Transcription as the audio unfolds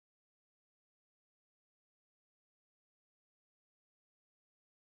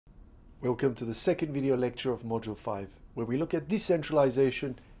Welcome to the second video lecture of Module 5, where we look at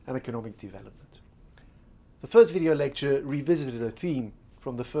decentralization and economic development. The first video lecture revisited a theme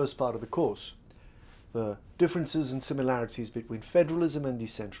from the first part of the course, the differences and similarities between federalism and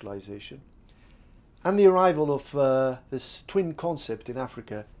decentralization, and the arrival of this twin concept in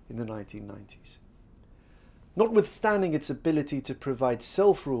Africa in the 1990s. Notwithstanding its ability to provide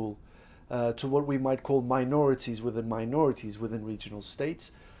self-rule to what we might call minorities within regional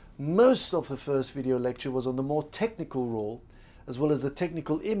states, most of the first video lecture was on the more technical role, as well as the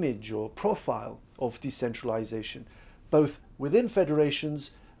technical image or profile of decentralization, both within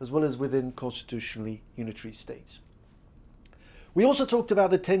federations as well as within constitutionally unitary states. We also talked about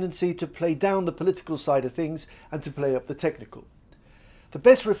the tendency to play down the political side of things and to play up the technical. The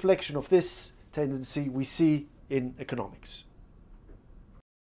best reflection of this tendency we see in economics.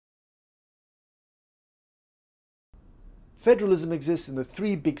 Federalism exists in the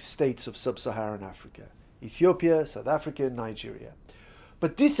three big states of sub-Saharan Africa: Ethiopia, South Africa, and Nigeria.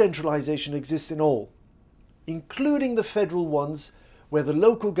 But decentralization exists in all, including the federal ones where the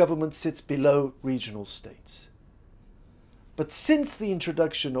local government sits below regional states. But since the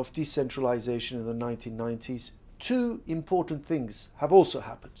introduction of decentralization in the 1990s, two important things have also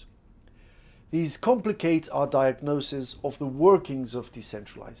happened. These complicate our diagnosis of the workings of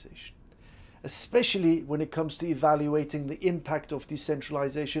decentralization, especially when it comes to evaluating the impact of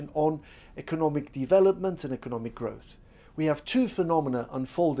decentralization on economic development and economic growth. We have two phenomena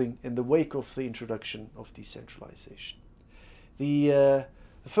unfolding in the wake of the introduction of decentralization. The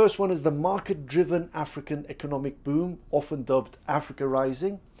first one is the market-driven African economic boom, often dubbed Africa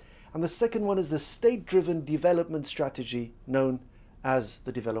Rising, and the second one is the state-driven development strategy known as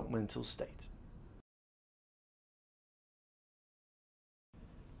the developmental state.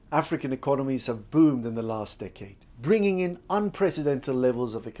 African economies have boomed in the last decade, bringing in unprecedented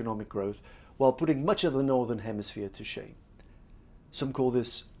levels of economic growth while putting much of the Northern Hemisphere to shame. Some call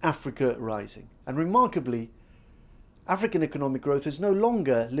this Africa Rising. And remarkably, African economic growth is no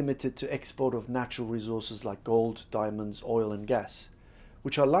longer limited to export of natural resources like gold, diamonds, oil and gas,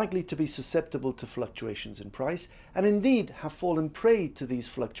 which are likely to be susceptible to fluctuations in price and indeed have fallen prey to these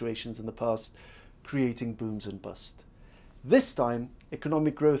fluctuations in the past, creating booms and busts. This time,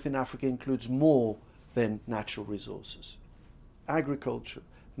 economic growth in Africa includes more than natural resources. Agriculture,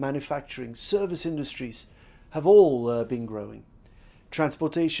 manufacturing, service industries have all been growing.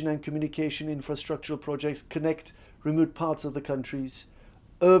 Transportation and communication infrastructural projects connect remote parts of the countries.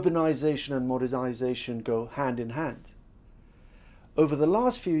 Urbanization and modernization go hand in hand. Over the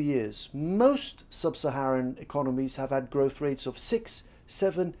last few years, most sub-Saharan economies have had growth rates of 6,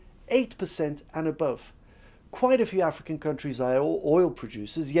 7, 8% and above. Quite a few African countries are oil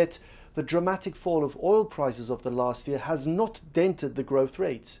producers, yet the dramatic fall of oil prices of the last year has not dented the growth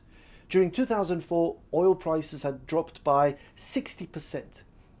rates. During 2004, oil prices had dropped by 60%,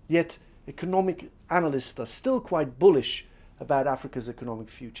 yet economic analysts are still quite bullish about Africa's economic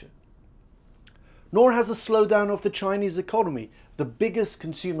future. Nor has the slowdown of the Chinese economy, the biggest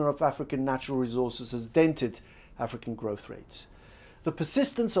consumer of African natural resources, has dented African growth rates. The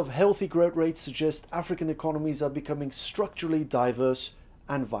persistence of healthy growth rates suggests African economies are becoming structurally diverse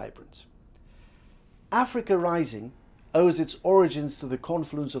and vibrant. Africa Rising owes its origins to the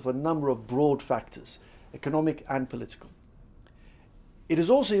confluence of a number of broad factors, economic and political. It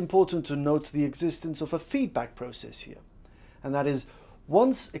is also important to note the existence of a feedback process here, and that is,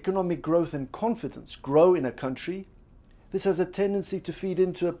 once economic growth and confidence grow in a country, this has a tendency to feed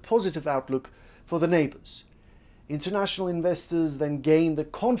into a positive outlook for the neighbors. International investors then gain the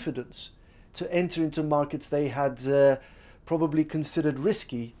confidence to enter into markets they had probably considered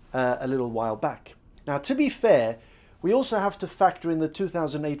risky a little while back. Now, to be fair, we also have to factor in the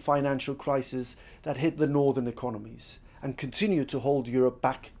 2008 financial crisis that hit the northern economies and continued to hold Europe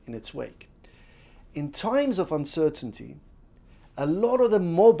back in its wake. In times of uncertainty, a lot of the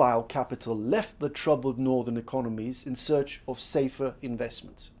mobile capital left the troubled northern economies in search of safer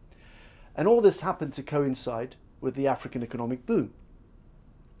investments. And all this happened to coincide with the African economic boom.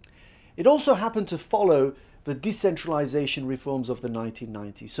 It also happened to follow the decentralization reforms of the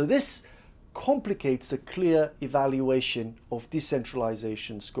 1990s. So this complicates the clear evaluation of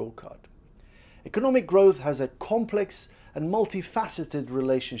decentralization scorecard. Economic growth has a complex and multifaceted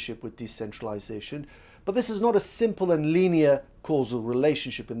relationship with decentralization, but this is not a simple and linear causal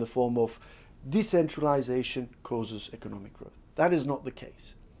relationship in the form of decentralization causes economic growth. That is not the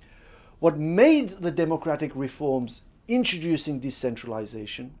case. What made the democratic reforms introducing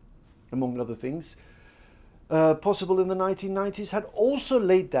decentralization, among other things, possible in the 1990s had also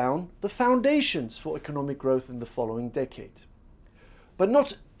laid down the foundations for economic growth in the following decade. But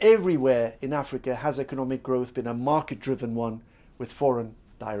not everywhere in Africa has economic growth been a market-driven one with foreign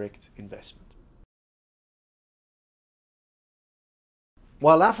direct investment.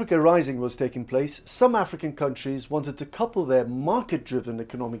 While Africa Rising was taking place, some African countries wanted to couple their market-driven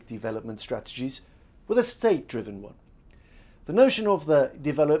economic development strategies with a state-driven one. The notion of the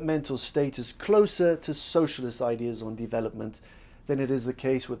developmental state is closer to socialist ideas on development than it is the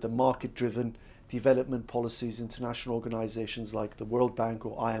case with the market-driven development policies international organizations like the World Bank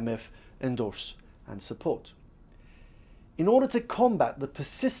or IMF endorse and support. In order to combat the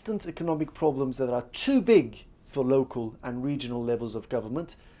persistent economic problems that are too big for local and regional levels of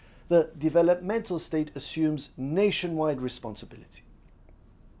government, the developmental state assumes nationwide responsibility.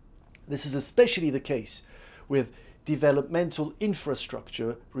 This is especially the case with developmental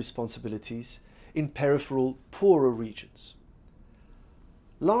infrastructure responsibilities in peripheral, poorer regions.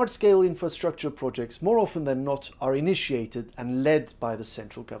 Large-scale infrastructure projects, more often than not, are initiated and led by the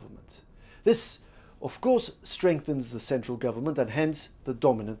central government. This, of course, strengthens the central government and hence the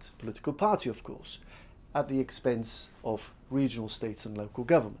dominant political party, of course, at the expense of regional states and local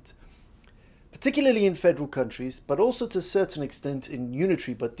government. Particularly in federal countries, but also to a certain extent in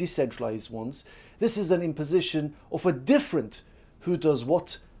unitary but decentralized ones, this is an imposition of a different who does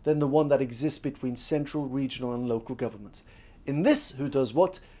what than the one that exists between central, regional and local governments. In this who does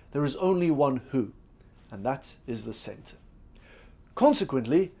what, there is only one who, and that is the center.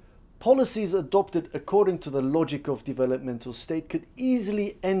 Consequently, policies adopted according to the logic of developmental state could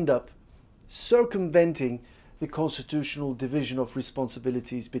easily end up circumventing the constitutional division of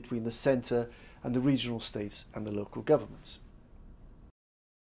responsibilities between the center and the regional states and the local governments.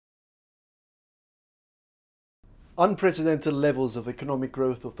 Unprecedented levels of economic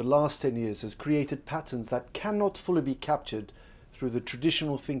growth of the last 10 years has created patterns that cannot fully be captured through the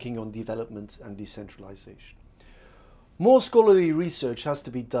traditional thinking on development and decentralization. More scholarly research has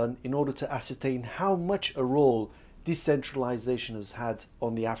to be done in order to ascertain how much a role decentralization has had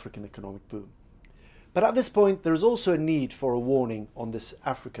on the African economic boom. But at this point, there is also a need for a warning on this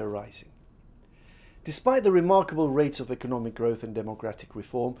Africa Rising. Despite the remarkable rates of economic growth and democratic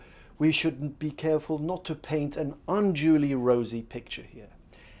reform, we should be careful not to paint an unduly rosy picture here.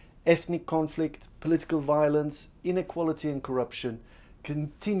 Ethnic conflict, political violence, inequality and corruption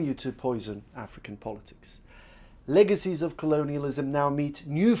continue to poison African politics. Legacies of colonialism now meet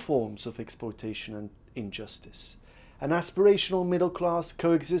new forms of exploitation and injustice. An aspirational middle class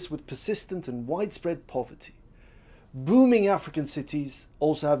coexists with persistent and widespread poverty. Booming African cities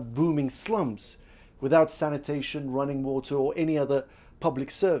also have booming slums without sanitation, running water or any other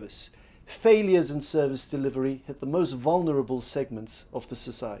public service. Failures in service delivery hit the most vulnerable segments of the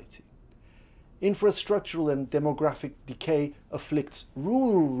society. Infrastructural and demographic decay afflicts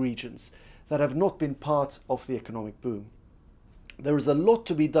rural regions that have not been part of the economic boom. There is a lot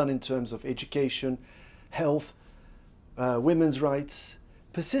to be done in terms of education, health, women's rights.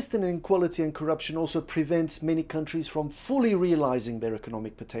 Persistent inequality and corruption also prevents many countries from fully realizing their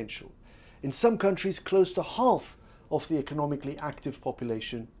economic potential. In some countries, close to half of the economically active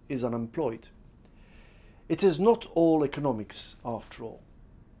population is unemployed. It is not all economics, after all.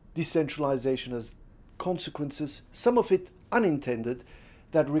 Decentralization has consequences, some of it unintended,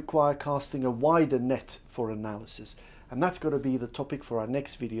 that require casting a wider net for analysis. And that's going to be the topic for our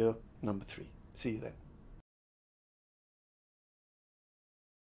next video, number 3. See you then.